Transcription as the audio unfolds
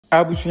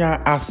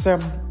Abusuya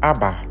asem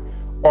aba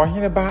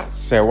OHENEBA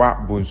Serwaa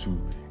bonsu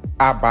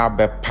aba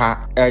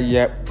bepa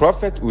eye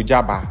Prophet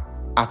Ogyaba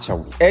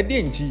achew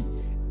ede nti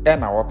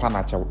na wopa na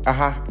achew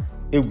aha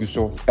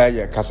eguso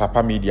eye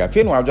kasapa media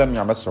fe no adwan me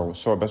amesew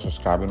so be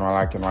subscribe no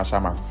like no asha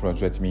ma foforo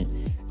so atimi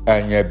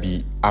anya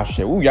bi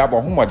ahwe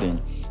Ogyaba homoden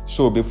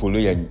so be follow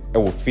yan e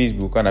wo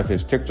Facebook and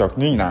Facebook TikTok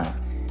ni na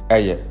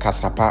eye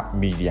kasapa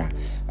media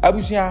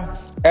abusuya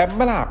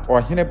emra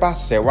OHENEBA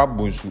Serwaa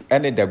bonsu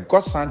ene the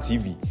Godson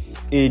TV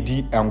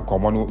edi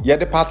enkomono ye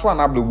de part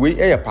 1 able we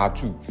e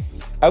part 2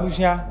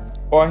 abusuya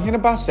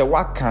OHENEBA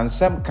Serwaa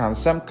kansem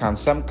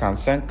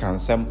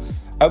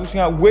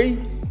abusuya we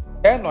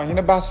e no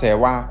OHENEBA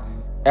Serwaa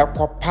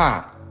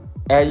ekopa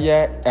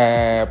eye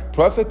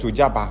Prophet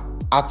Ogyaba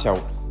achew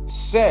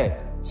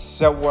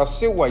se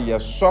wose ye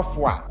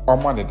software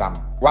omodedam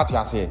what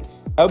you say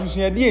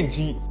abusuya di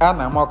enti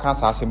ana ma ka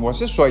sase mo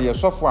se so ye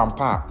software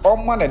ampa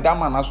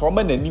omodedam ana so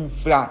ma nanim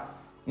fra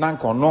na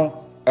nkono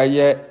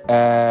eye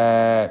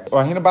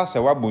OHENEBA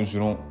Serwaa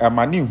bonsu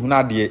emani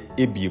huna de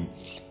ebiem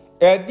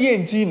edi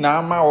enti na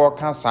ama wo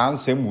ka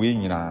sansem we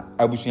nyina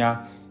abusuya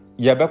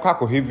ye be kwa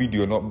ko he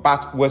video no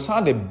but we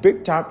sound a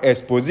big time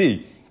expose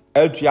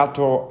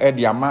atuato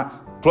edi ama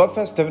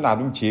Prophet Stephen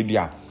Adom Kyei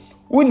Obinim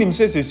unim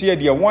sesesi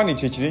edi e won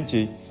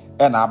chechirenche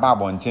na aba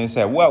abonten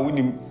se wo a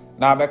unim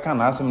na abeka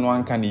na asem no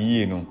anka ne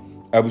yie no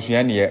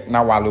abusuya ne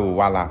na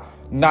wala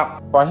na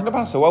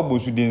OHENEBA Serwaa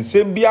bonsu de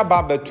nsem bia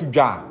ba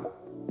betudwa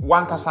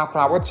wan kasa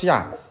kra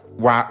wotia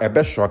wa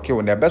ebe shock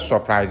we na ebe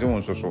surprise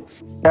won so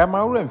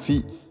ma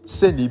wramfi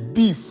se ni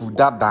beef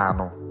dada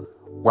no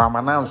wa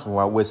mananso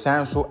wa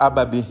wesan so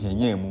ababe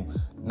hanyemu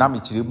na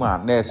mechiremu a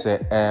na ese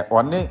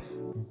one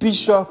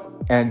Bishop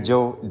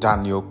Angel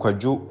Daniel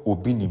Kyei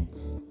Obinim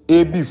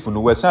beef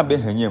no wesan be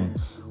hanyemu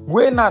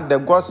we na the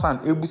Godson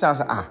ebusan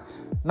say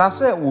na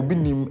se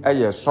Obinim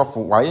eye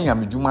sofo wa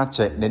yanyamedwuma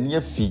che na ne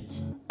afi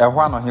ho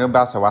ano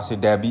OHENEBA Serwaa se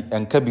dabi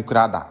enka bi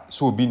kurada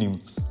so Obinim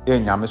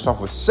enyame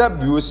sofo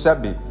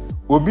sebi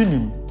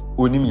Obinim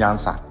onim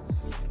yansa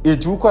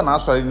etu ko na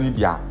asore ni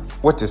bia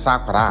wote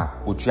sakwara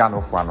otua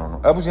no fo ano no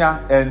abusuya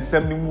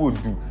ensem ni mu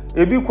odu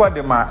ebi kwa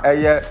de ma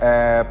eye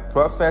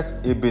Prophet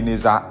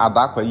Ebenezer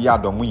adakwa yi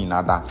Adom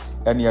nyinada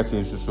ene afi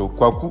nsuso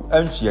kwaku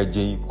antwi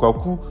agyen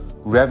kwaku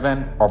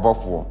Reverend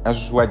Obofo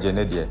ensuso agye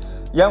ne de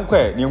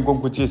yankwa ni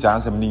nkonkotie sa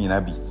ansem ni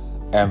nyina bi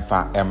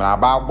emfa emra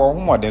ba agbo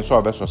homoden so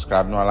obe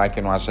subscribe no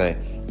like no share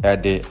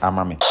de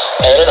amame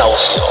na wo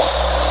fi ho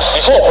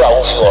before kura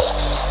wo fi ho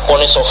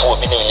oni so fo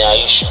bi ni nya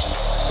issue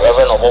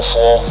Reverend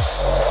Obofo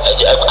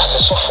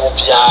asesofo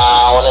bia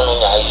one no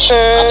nya issue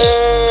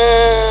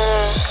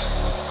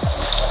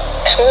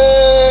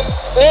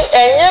ni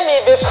enye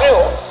mi be free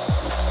o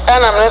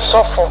ana me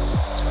sofo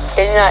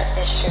enya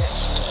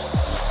issues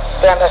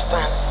you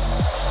understand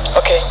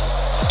okay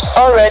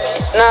already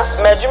na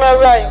medjuma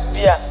right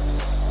bia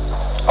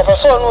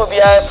oboso no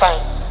bia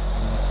fine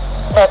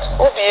but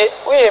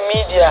we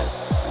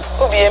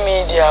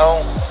media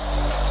on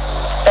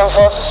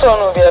enforce so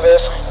no bia be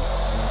fine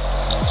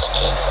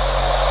okay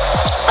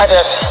I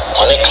just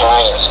on a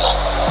client now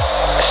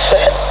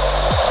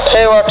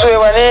say what we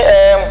want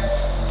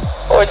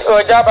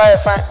Ogyaba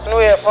fine no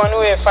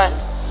we fine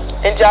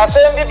enti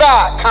asem bi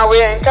ba kan we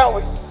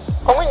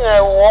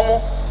omunya wo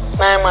mo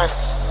 9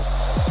 months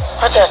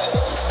I just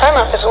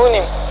ana pese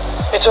unim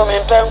beto me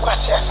mpa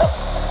nkwase asam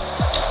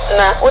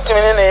na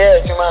otimi ne ye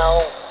adwuma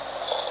ho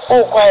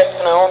o kwai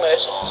na ho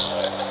meso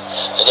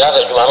e just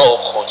adwuma no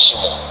coach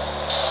mo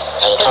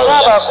enka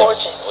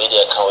we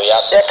dey kan we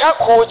ase e ka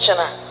coach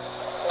na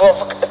bo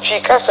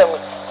twi kasam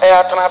e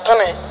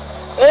atanatane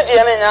ne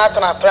de ne nya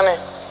atanatane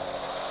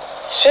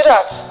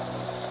sweetheart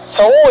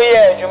so wo ye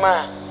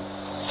adwuma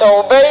so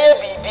obeye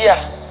bibia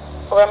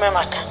obe me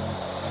maka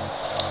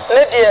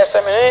ne de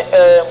semene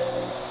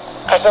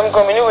asem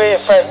komini we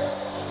fai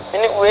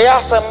ni we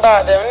asem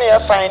ba dem ne ya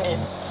find it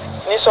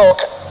ni so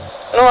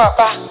no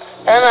apa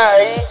na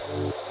yi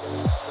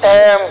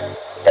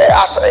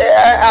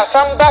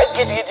asem ba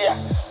gidigia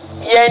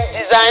yen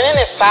design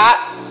ne fa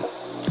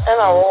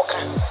na wo ka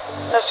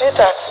na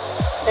sweetheart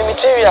the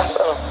materials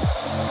no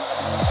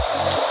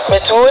me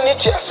to ni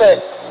tia say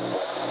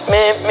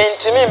me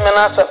ntimi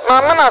mena asem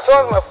ma mena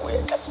asem ma fu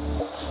ye kasa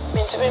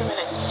me ntimi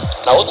mena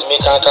na wo timi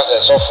kan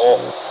kasa so fo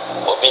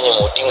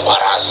Obinim odi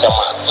ngwara asema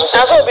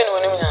nso Obinim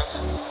onim nyansa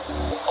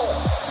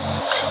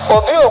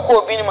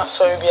Obinim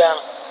asori bia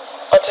no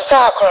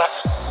otisa akora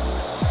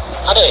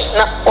ade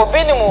na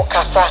Obinim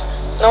kasa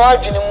na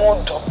wadwene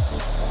mu do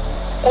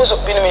nso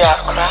Obinim ya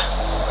akora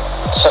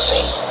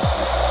sase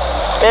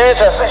me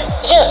sase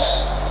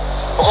yes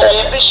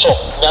o bishop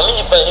na me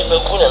ni pa ni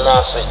beku na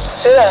nase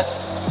say that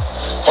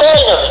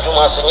first na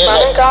meduma senye na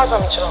man ka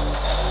asam chiro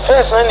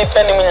first na ni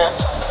pa ni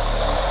nyansa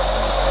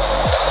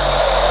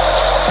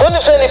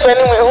Oni se ni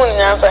fani mu ehun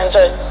nyansa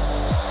nchai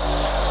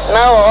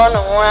na wo no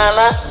ho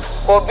ana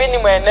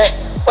Obinim ene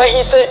wa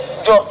hi se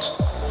jot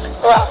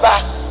wa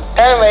ba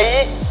ene ma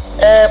yi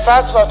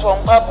fast food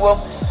on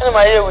pabuom ene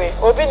ma yewe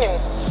Obinim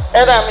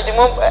ena mi di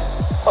mo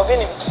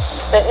Obinim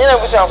na nyina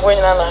busa afo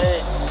nyina na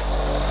he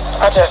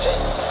ati ase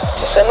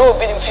ti say no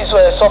Obinim fees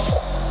were suffer.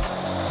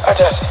 I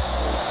just say,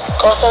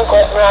 constant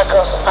quite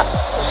miracles.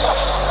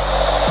 Suffer.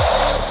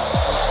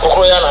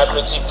 Okoya na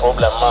creative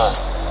problem ma.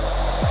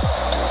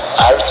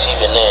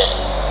 RTV ne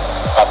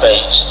papa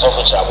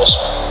suffer troubles.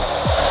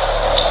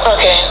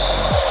 Okay.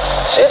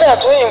 Say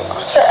that we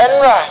say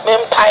enra me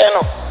pie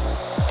no.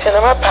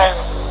 Tinama pie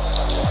no.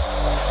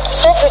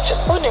 Suffer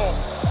unim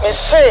me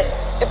say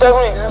e be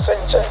hu nyan say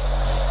nche.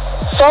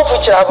 Suffer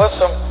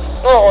troubles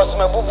no was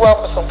me bubu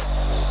abosom.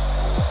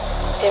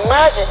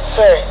 Imagine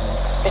say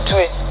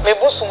between me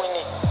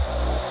busumuni.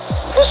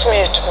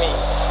 Busumi to me.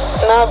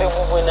 Na be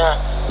bubu na.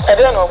 I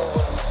don't know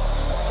bubu.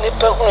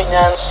 Nipa hu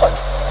nyan say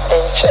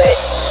nche.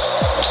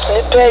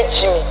 Nipa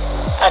Jimmy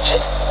ache.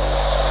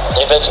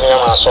 Nipa Jimmy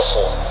na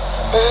suffer.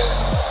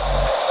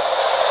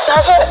 Na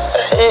say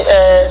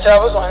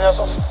troubles on your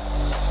suffer.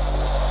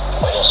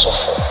 On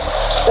suffer.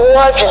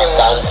 Why do you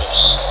stand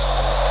loose?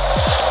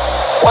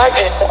 Why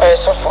do you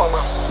suffer,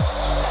 man?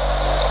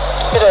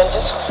 You don't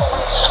just suffer.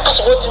 As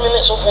what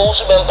minutes of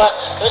also bemba.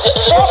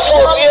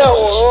 Suffer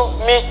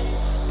me.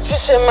 If you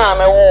say,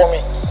 Mama, war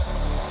me.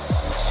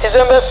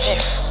 December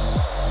 5th.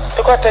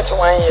 You got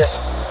 31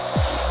 years.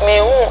 Me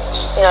who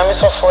Yami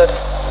suffered.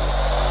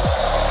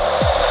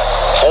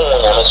 Who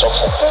Yami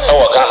suffered?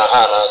 Oh, Ghana,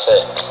 Hannah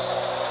said.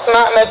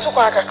 Na took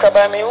a crab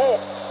by me who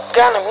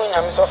Ghana who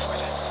Yami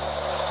suffered.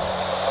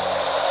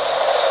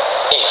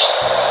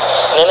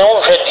 No,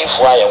 no, ready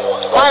for I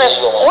want.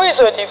 Who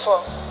is ready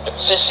for?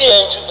 See,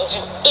 into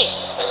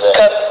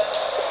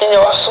in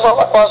your summer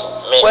was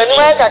when you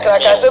make a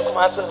crack as a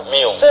commander.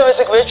 Meal, service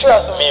a great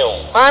trust.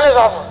 Meal, man is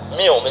off.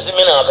 Meal, Mrs.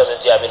 Mina, because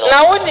it's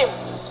now with him.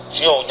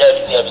 You,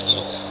 David,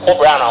 you. Oh,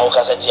 Brown, I'll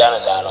cast it. I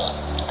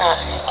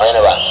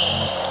never.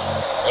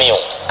 Meal.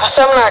 As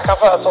some like a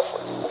fast of food.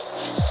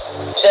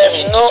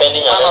 There's no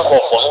defending a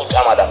call for no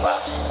tamadama.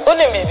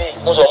 Only maybe.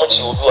 Who's how much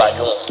you do, I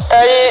do.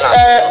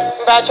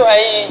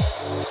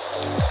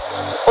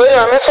 Wait a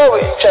minute, a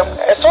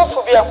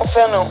sophobia of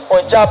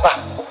Ogyaba.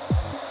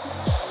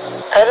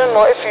 I don't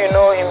know if you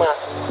know him.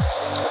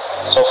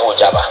 So for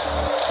Ogyaba.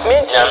 Me,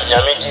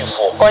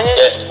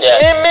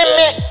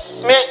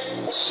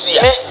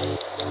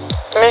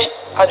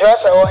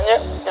 address a one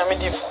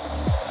Yamidif.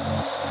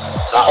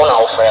 Now, on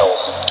our friend,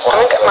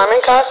 Mamma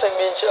can't be.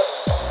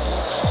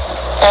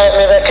 I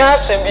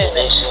can't be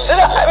nations.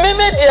 Me,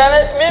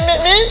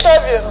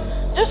 interview.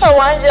 Just a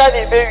 1 year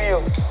they bury you.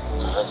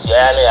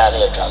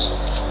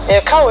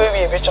 You can't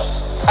be a bit of.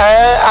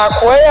 I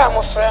acquire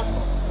my friend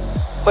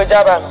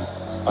Ogyaba.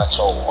 But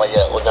so, to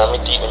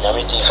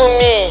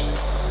me,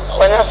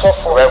 when I saw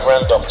for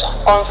Reverend Doctor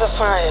on the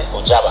sign,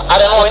 Ogyaba. I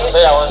don't know what to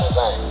say. I want to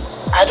sign.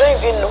 I don't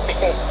even know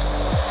him.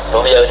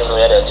 Nobody even know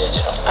that judge.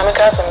 I'm a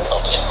cousin.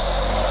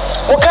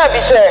 What can be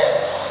said?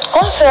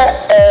 On say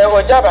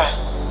Ogyaba,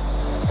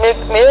 make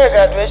me a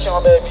graduation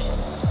or baby.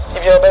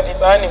 If your baby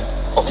burn him,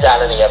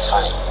 Ogyaba, you're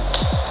fine.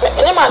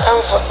 Me,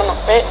 madam, for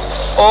me.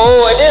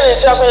 Oh, I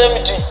didn't check with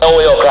me. Oh,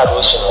 your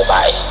graduation will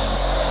buy.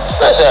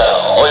 Let's say,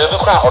 oh, you'll be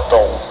quite hot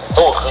dog.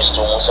 Oh,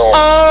 Christo, so.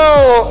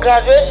 Oh,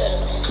 graduation.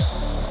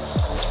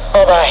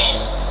 Oh, bye.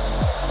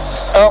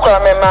 Oh,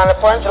 come on, man, the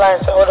punchline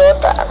to all the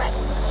time.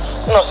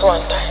 Not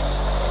one time.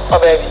 Oh,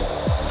 baby.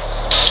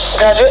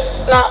 Graduate.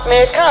 Now,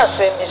 me can't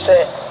say, me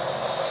say.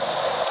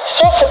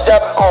 So for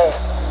job on.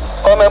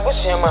 Or my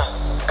bushima.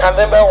 Can't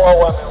remember what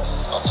woman.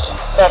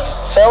 But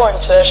say one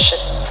church.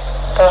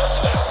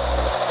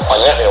 On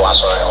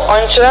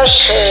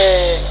church,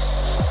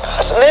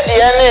 as lady,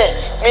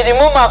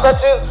 minimum, I got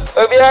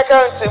to be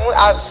accounting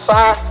as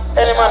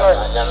any man.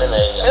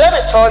 Let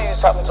me tell you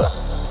something.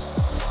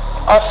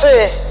 I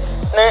say,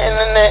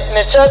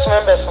 the church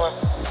members,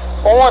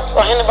 what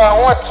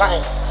OHENEBA one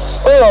time,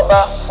 we are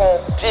back from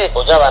tea.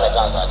 No.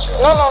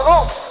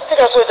 I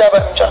can so job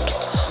in church.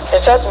 The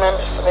church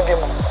members, maybe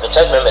more. The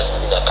church members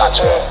in the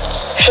country.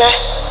 Share,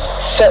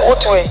 say,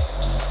 what way?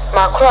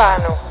 My cry,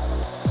 no.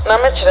 Na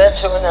me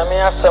church when I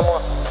mean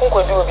someone who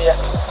could do be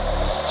at.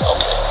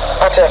 Okay.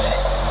 But I say,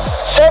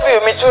 Sabio,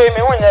 me to me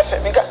when you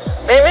make up.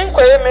 Me mean,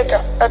 make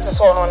up at the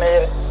son on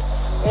air.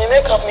 Me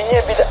make up me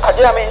near be the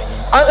idea me.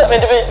 Answer me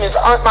the business.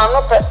 I'm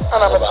not pet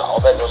and I'm a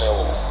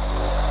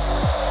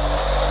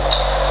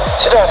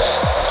so that's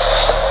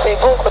me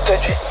go to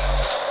you.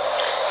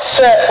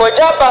 Sir,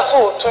 Ogyaba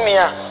so to me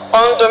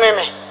on do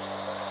me.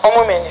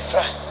 Omo me ni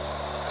fra.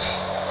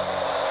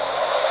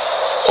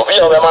 Obi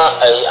obema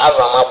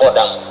Avram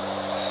abodam.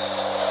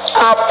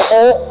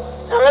 Apo,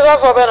 I'm not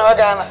for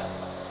Ghana.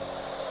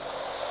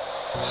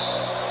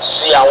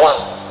 See, I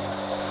want.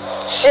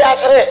 See, I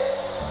pray.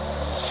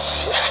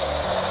 See,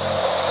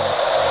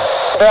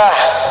 bra.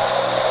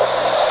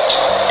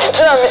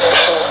 Tell me,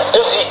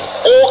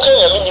 okay,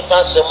 I mean, the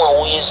pass some more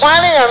ways.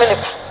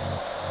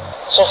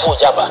 So for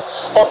Ogyaba,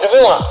 or the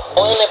one,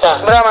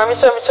 OHENEBA. Brahma,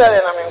 Mr. Mitchell,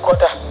 and I'm in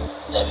Kota.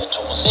 David to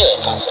see a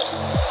cancer.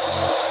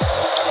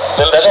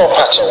 Members of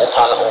patch or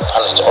panel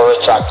or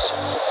retracted.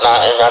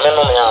 Now, and I'm in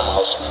my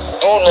house.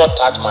 Do not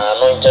touch my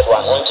anointed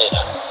one, wanted.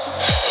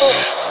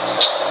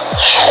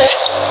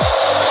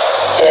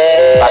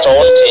 Yeah. But I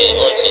want to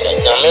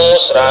Yamin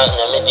was around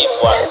Yamidi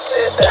for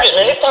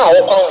any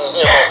power on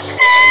him.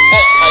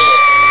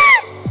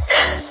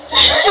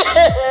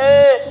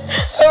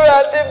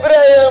 Around the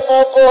prayer,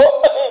 Mopo.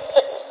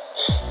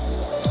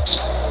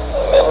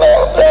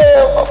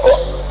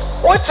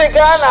 What's a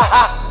Ghana?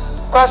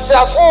 Because I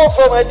fall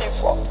from a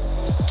default.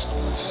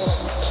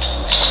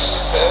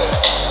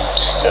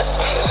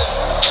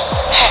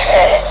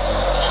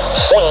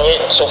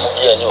 So for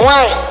you.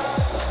 Why?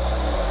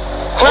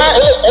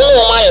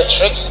 All my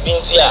tricks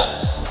been here.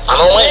 I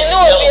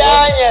know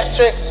behind your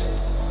tricks.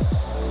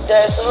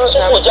 There is no so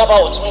for Ogyaba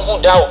with me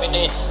who down with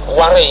the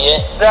warrior,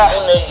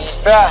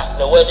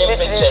 the wedding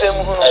pictures,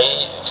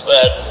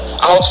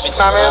 outfit.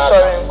 I'm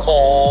sorry.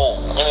 Call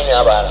me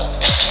about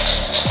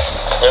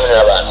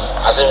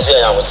as I'm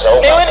saying, I would tell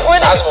you.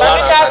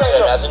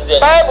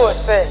 Bible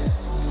say,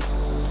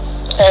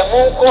 a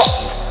monk,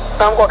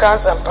 Nanko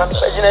cancer, and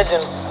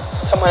Panajinadin.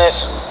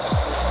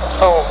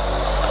 Oh,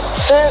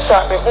 since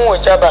I'm a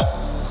Ogyaba,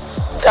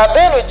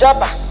 Tabelo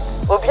Jaba,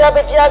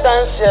 Ogyaba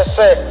dance,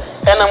 say,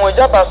 and I'm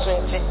Ogyaba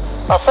Swinty,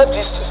 a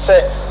fabulous to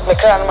say,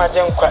 Mekan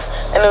Majanqua,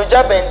 and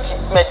Ogyaba and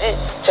Medi,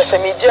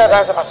 Chesamedia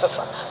dance of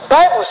assassin.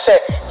 Bible say,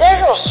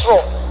 you're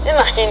straw in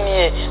a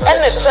hinny,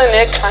 and it's a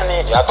neck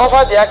canny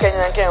over the Akan,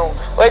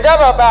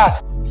 Ogyaba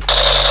bar.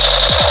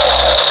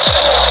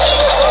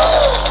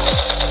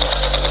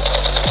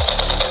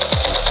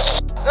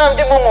 Now,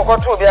 the Momo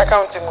to be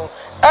accounting.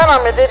 And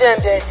I'm a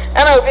dead day,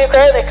 and I'll be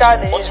crying the car.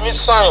 What we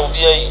sign will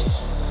be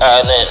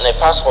a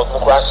passport,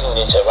 crossing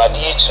nature,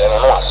 radiation,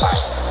 and no sign.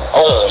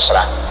 Oh,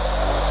 sir.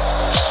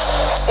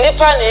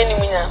 Nippon any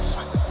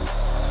answer.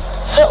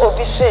 So,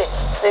 Obi say,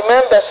 the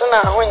members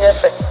now when you're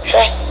fair.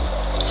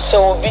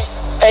 So, Obi,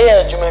 a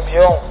year you may be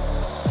on.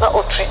 Not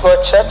a trick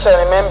or church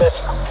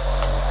members.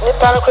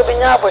 Nippon could be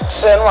now with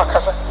Sen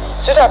Wakasa.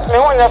 So that me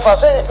when you're for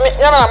saying,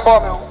 Yaman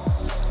Bomb.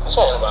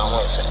 So, about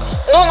my friend.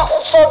 No,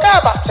 forget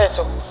about it.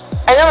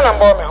 I am an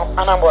ambo me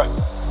an ambo.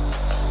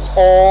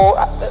 Oh,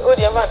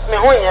 odi am me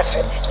ho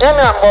yefe. Ya me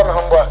ambo me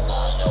hombo.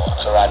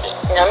 Already.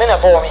 Ya me na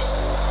bo me.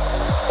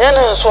 Ya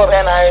na nso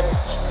be na ai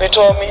me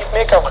to me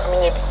make up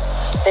kwamenye bi.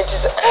 It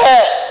is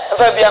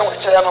fa bia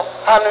nwekere no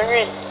anu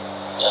nwi.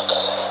 Ya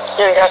kasa.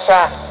 Ya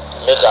kasa.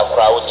 Make up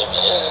kwa wonye bi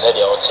ese se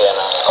de ote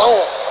na.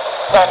 Oh,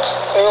 but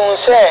me won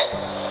say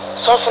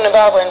so for the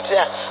Bible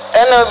ntia.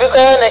 Na obi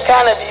kwa na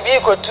ka na bibi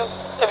kotu,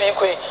 bibi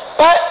koi.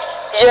 But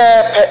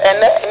yeah, and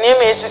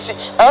name is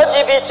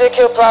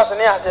LGBTQ plus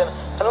near them.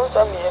 I don't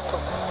some here.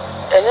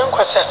 And young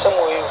question some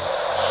you.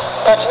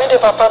 But me, the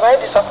papa, I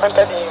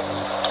disappointed you.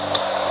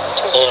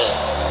 In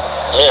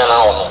me and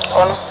our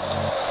honor.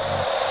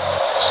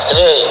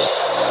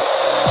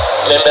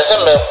 Members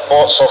and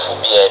bought so for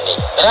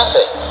bearding. And I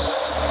say,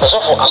 I saw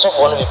for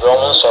one of the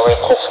almost sorry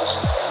coffee.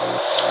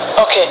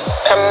 Okay,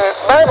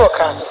 Bible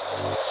can't.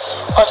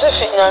 Or if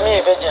you know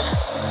me, Virginia.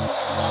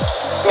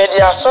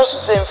 Media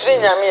sources and free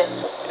Yamia.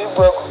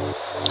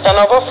 And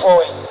over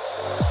for it.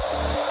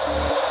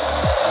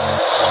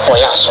 Oh,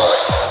 yeah, sorry.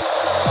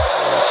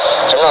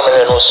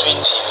 Remember, no sweet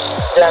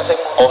TV. Dancing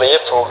obey a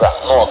program,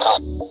 no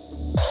account.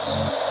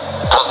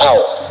 And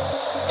power.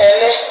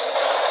 And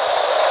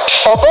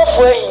over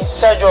for him,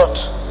 Sajot.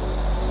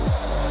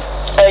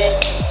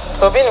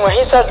 Obinim,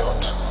 he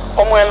Sajot.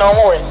 No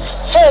more.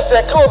 First,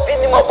 I could be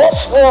him above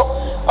for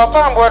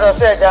upon board or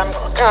said, I'm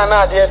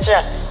can't dear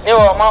chair.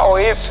 Never my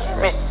way for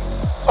me.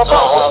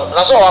 Papa,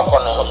 that's all I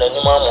want to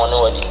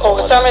know. Oh,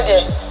 some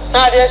day.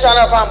 Now there's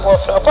another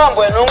upon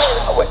boy, no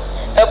more.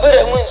 A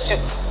good moon suit.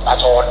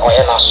 That's all I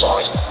am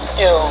sorry.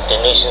 You, the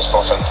nation's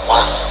prophet.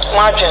 One.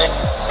 Marjorie.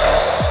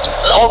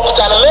 All the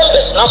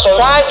members, not so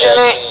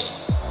Marjorie.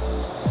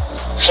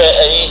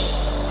 Share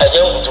a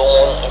young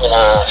doom in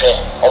a share.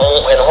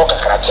 And hook a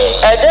crack.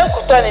 I don't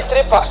put any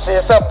 3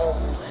 passes up.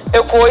 A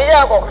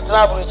coya or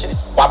Bridget.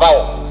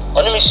 Baba,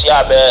 only Miss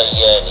Yabe,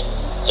 yeah.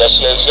 Yes,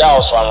 she is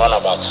also on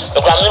runabout.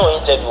 Look, I'm no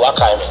interview. I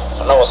came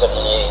and I was a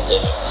mini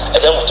interview.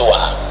 I don't do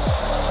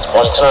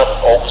one time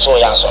also.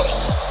 Yeah, sorry.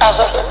 As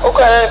a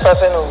okay,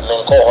 person who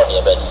men call her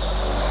your bed.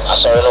 I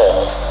sorry,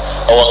 no.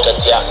 I won't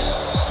get ya.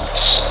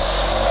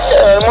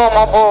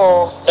 Mama,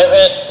 bo.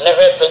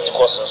 Never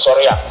Pentecost.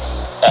 Sorry,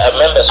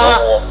 members of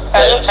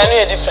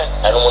any different.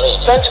 I don't need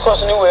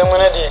Pentecost new way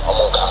when I did.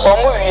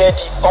 I'm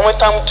ready. On my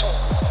time to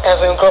as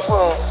a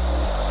microphone.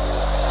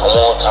 I'm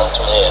more time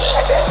to me.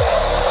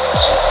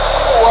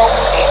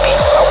 Baby,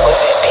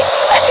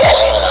 I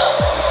say,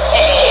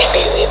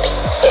 baby.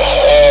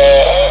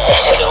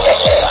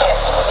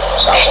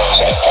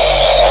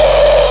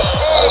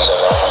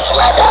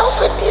 Madam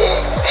for me.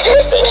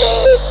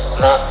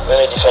 Now, when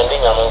we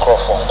defending a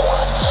microphone,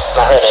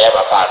 now I have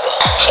a pardon.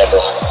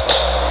 Shadow.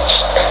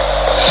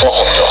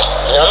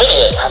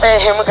 I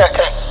made him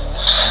Gaka.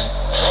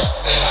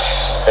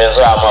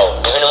 So I'm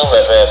out. Even move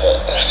a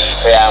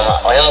fair.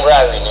 I am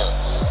grabbing him.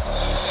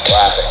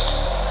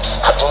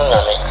 I don't know.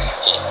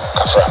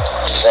 Kafra,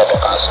 never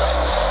cancer.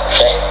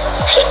 Share,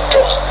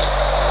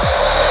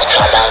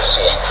 dance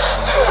here.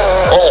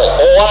 Oh,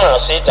 one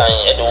of Satan,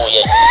 you do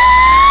yet.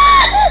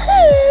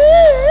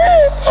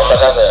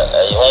 Because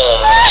you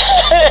home.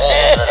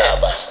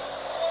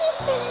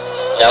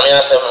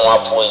 Yamia sem no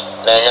apoi,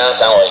 na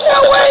nyansa wo yi.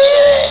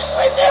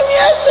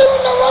 Yamia sem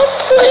no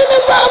apoi na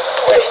ba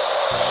apoi.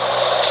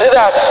 See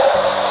that?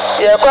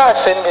 Yeah, quite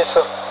simple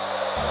so.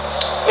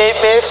 Me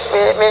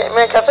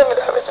kasa me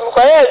da beti me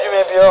kwa ya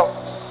adwuma bi o.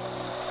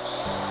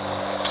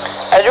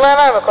 Adwuma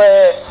na me kwa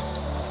ya.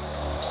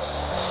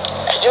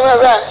 Adwuma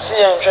bra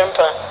si ya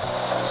ntwempa.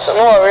 So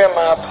no worry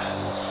ma apa.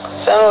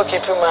 Say no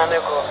keep you man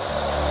go.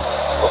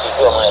 Go keep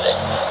you man there.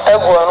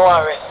 Ego no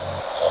worry.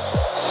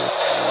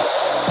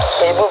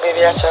 Ibu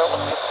baby acha.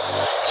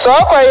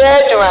 So kwa ya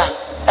adwuma.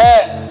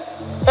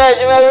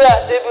 Adwuma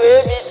bra de bu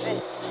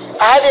ebiti.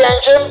 Ade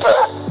ntwempa.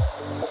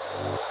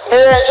 Me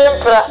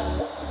ntwempa.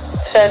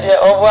 And the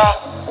Oba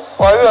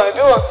or you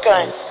be one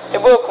kind. A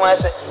book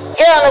myself.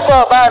 Get on the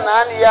call by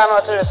now, you are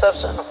not a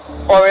reception.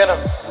 Or you know,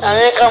 I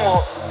may come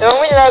home. You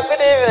mean good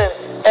evening.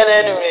 And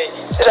anyway,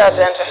 see that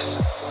entrance.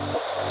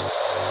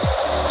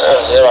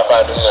 I'm saying,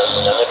 Papa, do not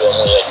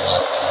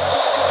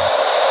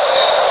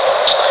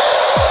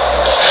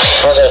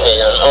I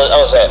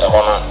was at the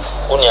honor.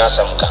 Unia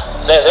Samka.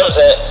 Let them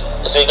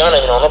say, Ghana,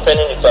 you know, no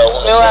penny in the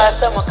power. You are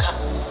Samaka.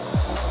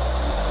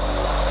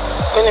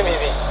 Penny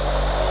baby.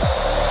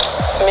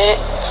 Me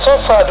so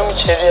far Adom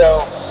Kyei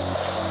o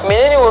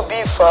me ni wo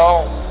bi fa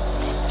o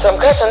some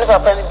kasa ne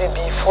papa ne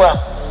be fu a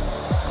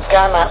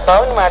Ghana ba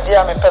woni ma de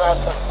a me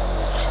penasa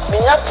me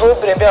nya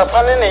problem be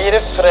papa ne yire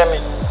frɛ me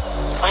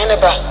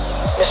OHENEBA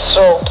me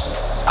so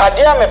ade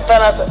a me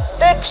penasa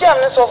de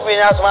piam ne so fu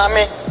nya so ma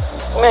me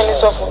ni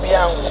so fu bi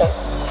anko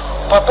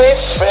papa e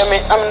frɛ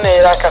me am na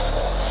yira kasa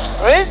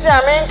reason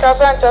a me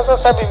kasa ncha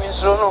sabi mi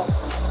suro no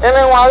me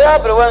ware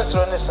abre wan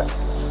suro ne sa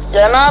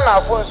ya na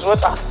afo nsuro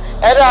ta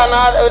Eda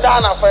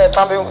na for a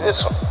tambe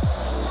eso.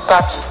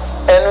 But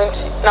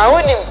enunti. Na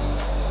wonim.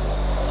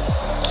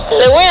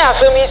 Le wen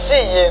asem isi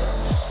ye.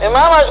 Me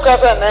mama juka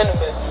say na enu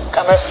be.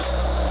 Kamefi.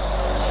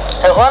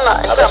 E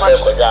hona ntama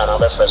ko gba na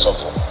be fresh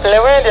of. Le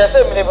wen dey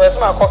say me dey boss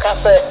ma koka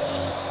say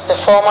the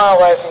former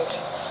wife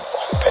nti.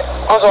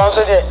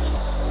 Onso dey.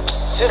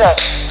 See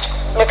that.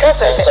 Me ka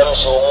say some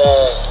show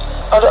mo.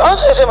 Odo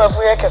onso say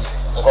mafu ye kese.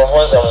 Ko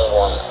fon some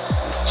won.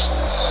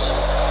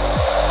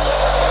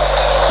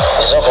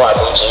 So far,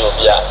 Adom Kyei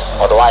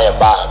Obinim, or do I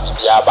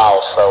be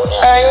about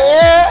Frownia?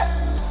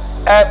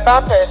 A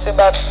papa,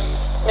 but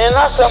me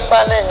not some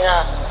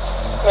banana,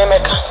 me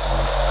meka.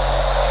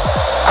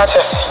 I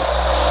just say,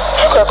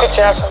 take a quick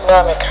chance and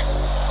bameka.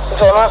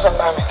 It will not some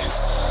bameka.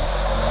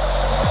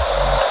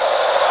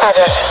 I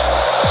just say,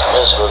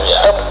 Miss Rubia.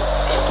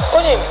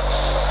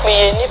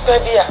 Me nipa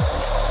bia,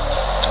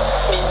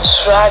 mean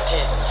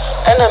shradi,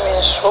 and I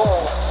mean slow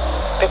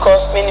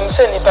because me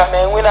say nipa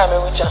me when I'm a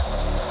witcher.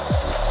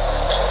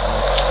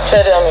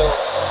 Tell me.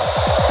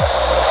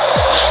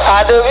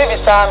 I do be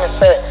beside me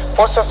say,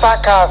 what's a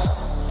sarcasm?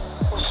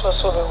 Who's so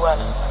be one?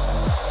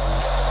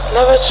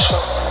 Never true.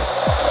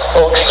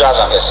 Oh, 3 glass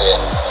I say.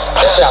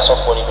 I say I saw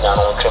for you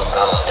on trim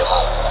plan on the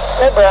mouth.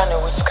 Maybe I know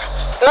whisker.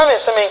 No,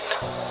 Miss Me.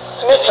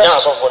 Miss I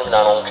saw for you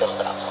on trim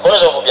plan. What is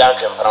over beyond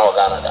trim plan or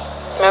Canada?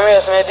 Mammy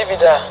has made it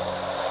there.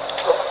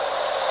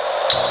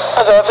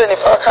 As I was in the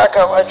park, I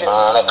can't cry.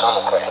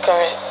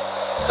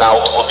 Now,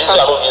 busy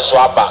I will be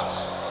swap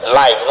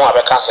live no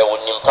abeka se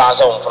wonim pa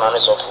se wompona ne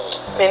sofu yi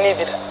me ni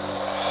bi da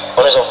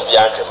one sofu bi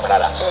antwe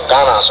brada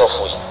Ghana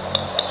sofu yi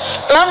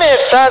na me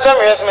fraza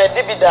me resme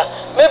di bi da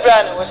me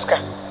bra ne whisker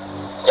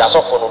ya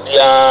sofu no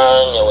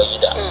bia nya wa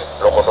yida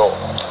lokodo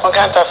on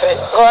kan ta fre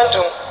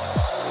gontum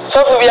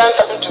sofu bi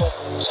antamtum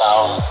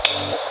sao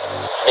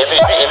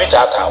ebi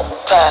tata o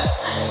pa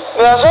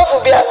me sofu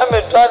bi na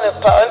me do ne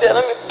pa on de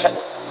na me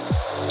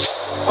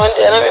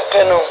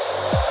pe no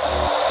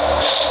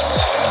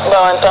ba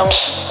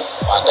antamtum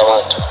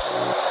Wantamuntu.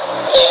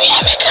 We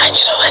have a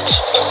catch what?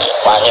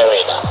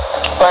 Wanyerida.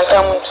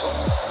 Wantamuntu.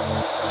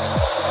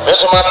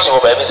 Miss Matthew,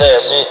 baby, say,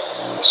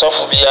 so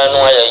for be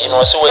you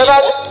know, so where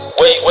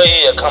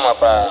you come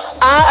up.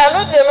 I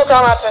know the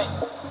Macramate.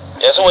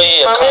 Yes, where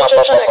you come up.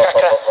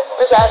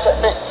 Miss as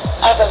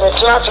a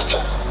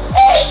metronatron.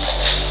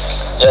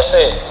 Yes,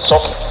 so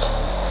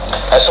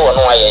I saw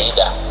no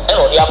either. And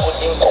only I could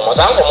income was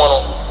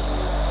uncommon.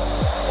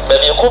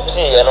 Baby, you could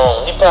see, you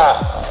know,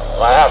 Nipa,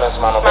 my haven't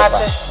man of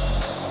Mate.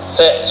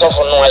 Say so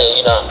for no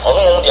you know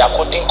on the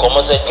according come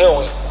say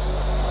gawe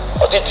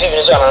or the TV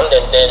so and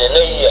then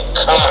no year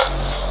come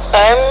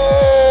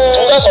to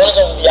that's all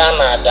of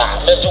Biana da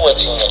meju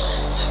wachin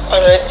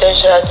on the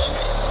shade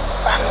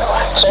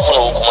so for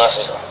no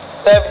Kumasi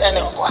baby and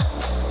obwa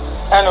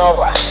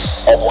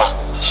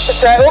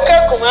say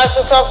okay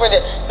Kumasi so for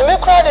the me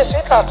cry the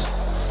sweetheart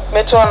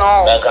me to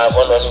no na grand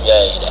for no ni bia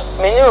ida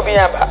me ni obi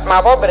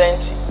ma bo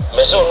brenti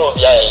me so no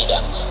bia ida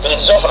but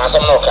it's so for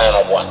some no kind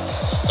of boy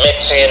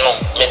Mete no,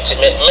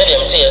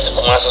 medium tea as a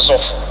commercial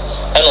soft.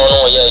 I don't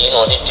know, yeah, you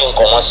know, the thing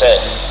commercial.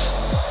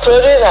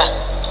 Producer,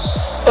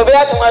 Obi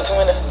at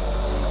Matumina.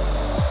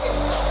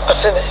 I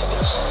said,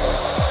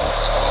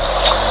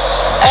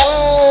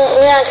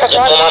 me and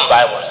Cassan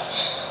Bible.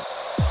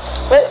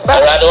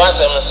 But I don't want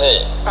to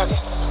say, okay.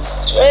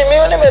 Me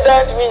only me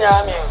down to me,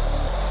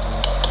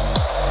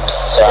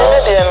 So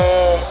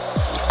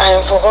I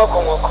am for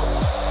Mokomoko.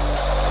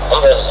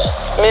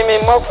 Me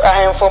mock,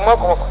 I am for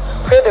Mokomoko.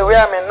 Where the way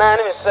I'm a man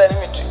is sending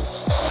me to.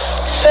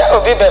 Say,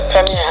 Obibe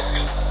Pemia.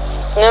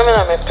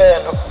 Namina me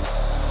pay no.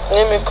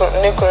 Niku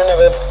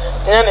never.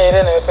 Nana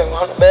never pay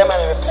one. Bearman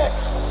never pay.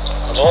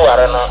 Do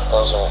I not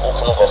also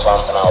open up a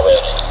farm for our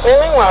wedding?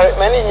 Meaning,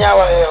 many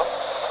yawa.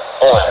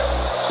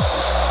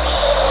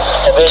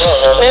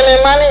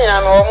 Maybe money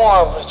and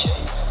more bridge.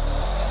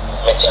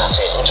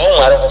 Metiase, do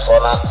my for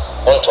now.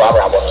 On to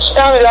our bonus.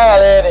 Tell me that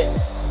lady.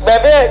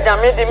 Baby, I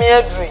made me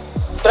a dream.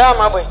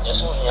 Drama boy.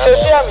 Yes, you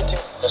fear me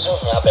too. Yes, you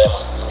are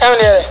Bema. Tell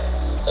me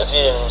the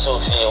feeling so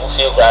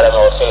feel glad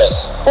or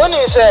fearless. When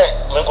you say,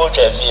 me go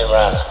to a fear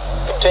runner.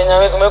 Between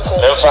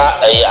Memphis,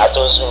 a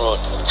Atos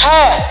road.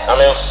 Hi, I'm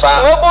in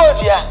far. no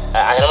board, yeah.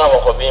 I am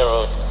a being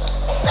road.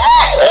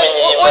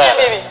 Let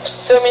me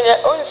so many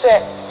own say.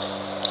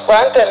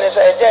 One thing is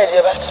a judge,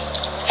 but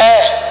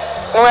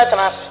no matter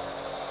nothing.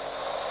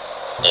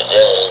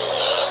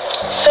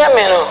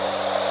 Semino,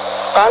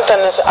 one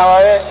thing is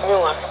our new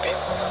one.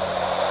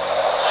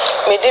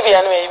 Me dibi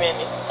anu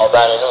maybe.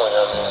 Obana no one.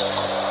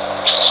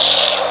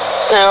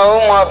 Now,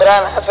 more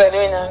brand has a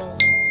new one.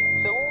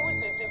 So, who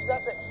says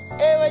that?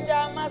 I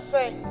must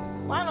say,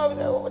 one of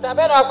the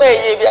better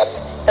way, yes,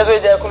 as we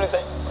could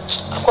say.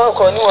 I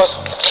call you also.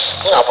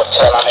 Now, but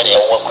tell me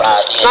what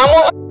cry.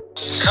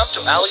 Come to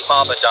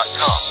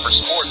Alibaba.com for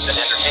sports and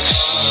entertainment.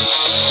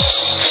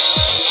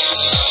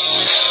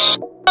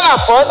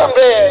 For some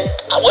day,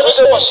 I want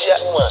to watch you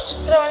too much.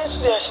 You know, it's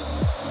this.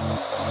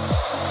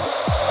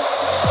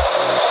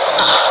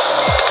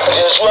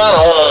 Since we are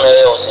on the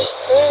LC,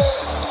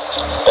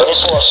 but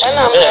this was I'm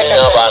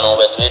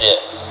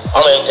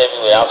an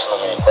interview after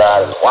me.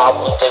 Crowd, wow,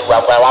 interview,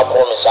 I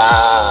promise.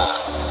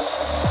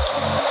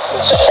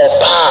 It's a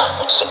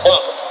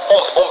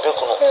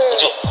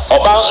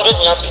Oban's with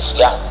your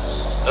pizza.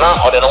 Now,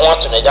 I don't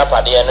want to the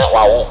Japadi and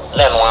wow,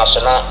 then once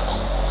now,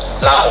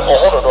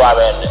 hold do I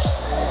end.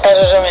 I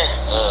don't know.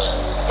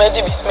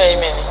 Maybe.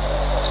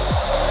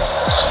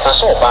 I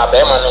saw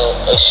Babman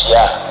a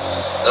share.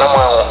 No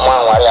man,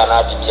 worry, and I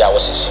be our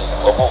sister,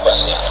 or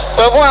Bubas.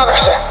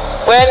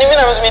 When you mean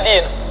I was me,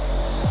 dear.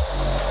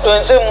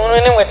 Don't say moon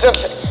with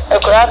a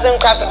crossing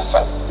castle.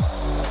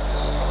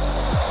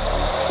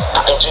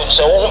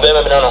 So, who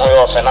baby don't know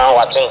you for now,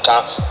 I think,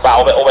 but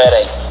over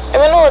there.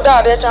 I know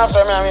that they can't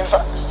from me, I mean,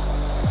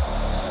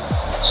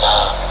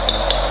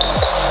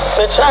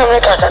 but some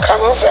Raka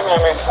come over from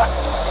me.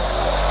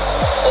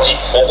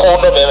 Oh,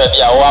 call the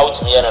baby out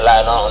me and a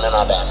line on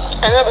another.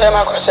 I never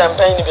have a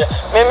champagne.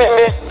 Me,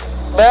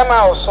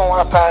 Bema or so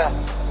apart.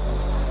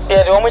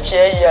 Yet, how much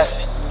yes.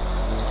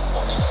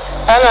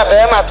 And a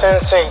Bema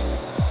 10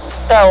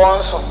 that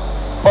one so.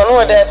 Or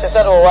no, that is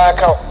a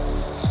work out.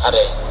 Are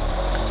they?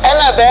 And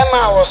a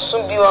Bema was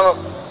soon be on.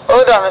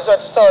 Oh, damn, it's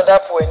what started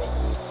up when.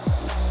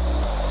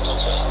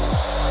 Okay.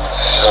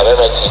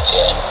 Bema Titi.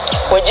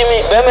 What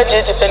Jimmy, Bema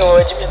Titi, and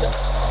what Jimmy.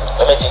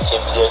 Bema Titi,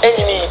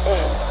 enemy.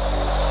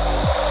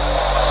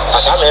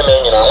 As I may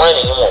mean, I'm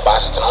whining you more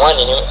basket and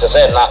whining you to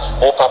say, now,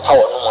 oh, papa,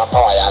 no more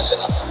power, yes, and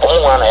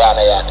only one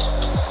yard.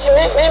 You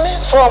may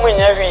form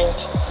in your wind.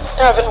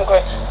 Have him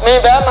going.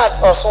 Maybe I might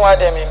also want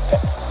them in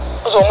pet.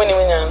 So many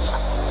answer.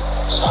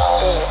 So,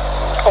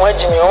 oh,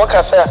 Jimmy, oh,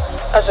 Cassa,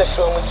 as a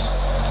film.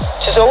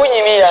 She's a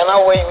winning me and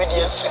away with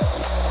your friend.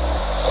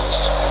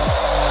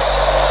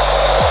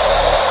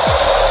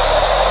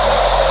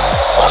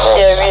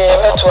 Yeah, we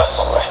ever to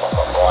us.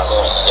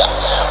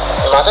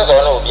 Matters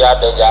will be out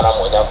there, Jana,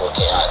 when you're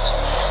working at.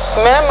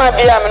 Mamma,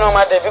 be a man,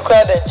 my baby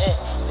cried a G.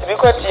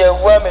 Because you're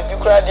warm, maybe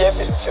cried the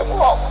FM.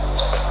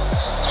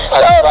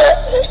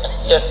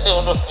 Yes, it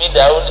would be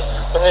down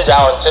when the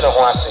down 10 of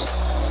 1 say.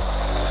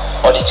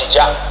 Or the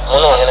teacher,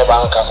 Mono in a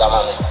bank as a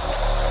money.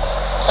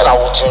 And I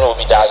would know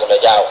be dozen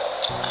a job.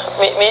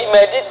 Me,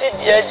 did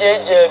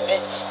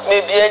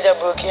maybe a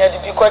broken had to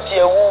be quite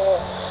a woo.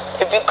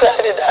 If you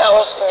cried, I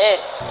was ye.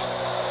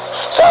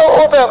 So,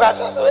 open got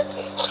us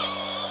waiting.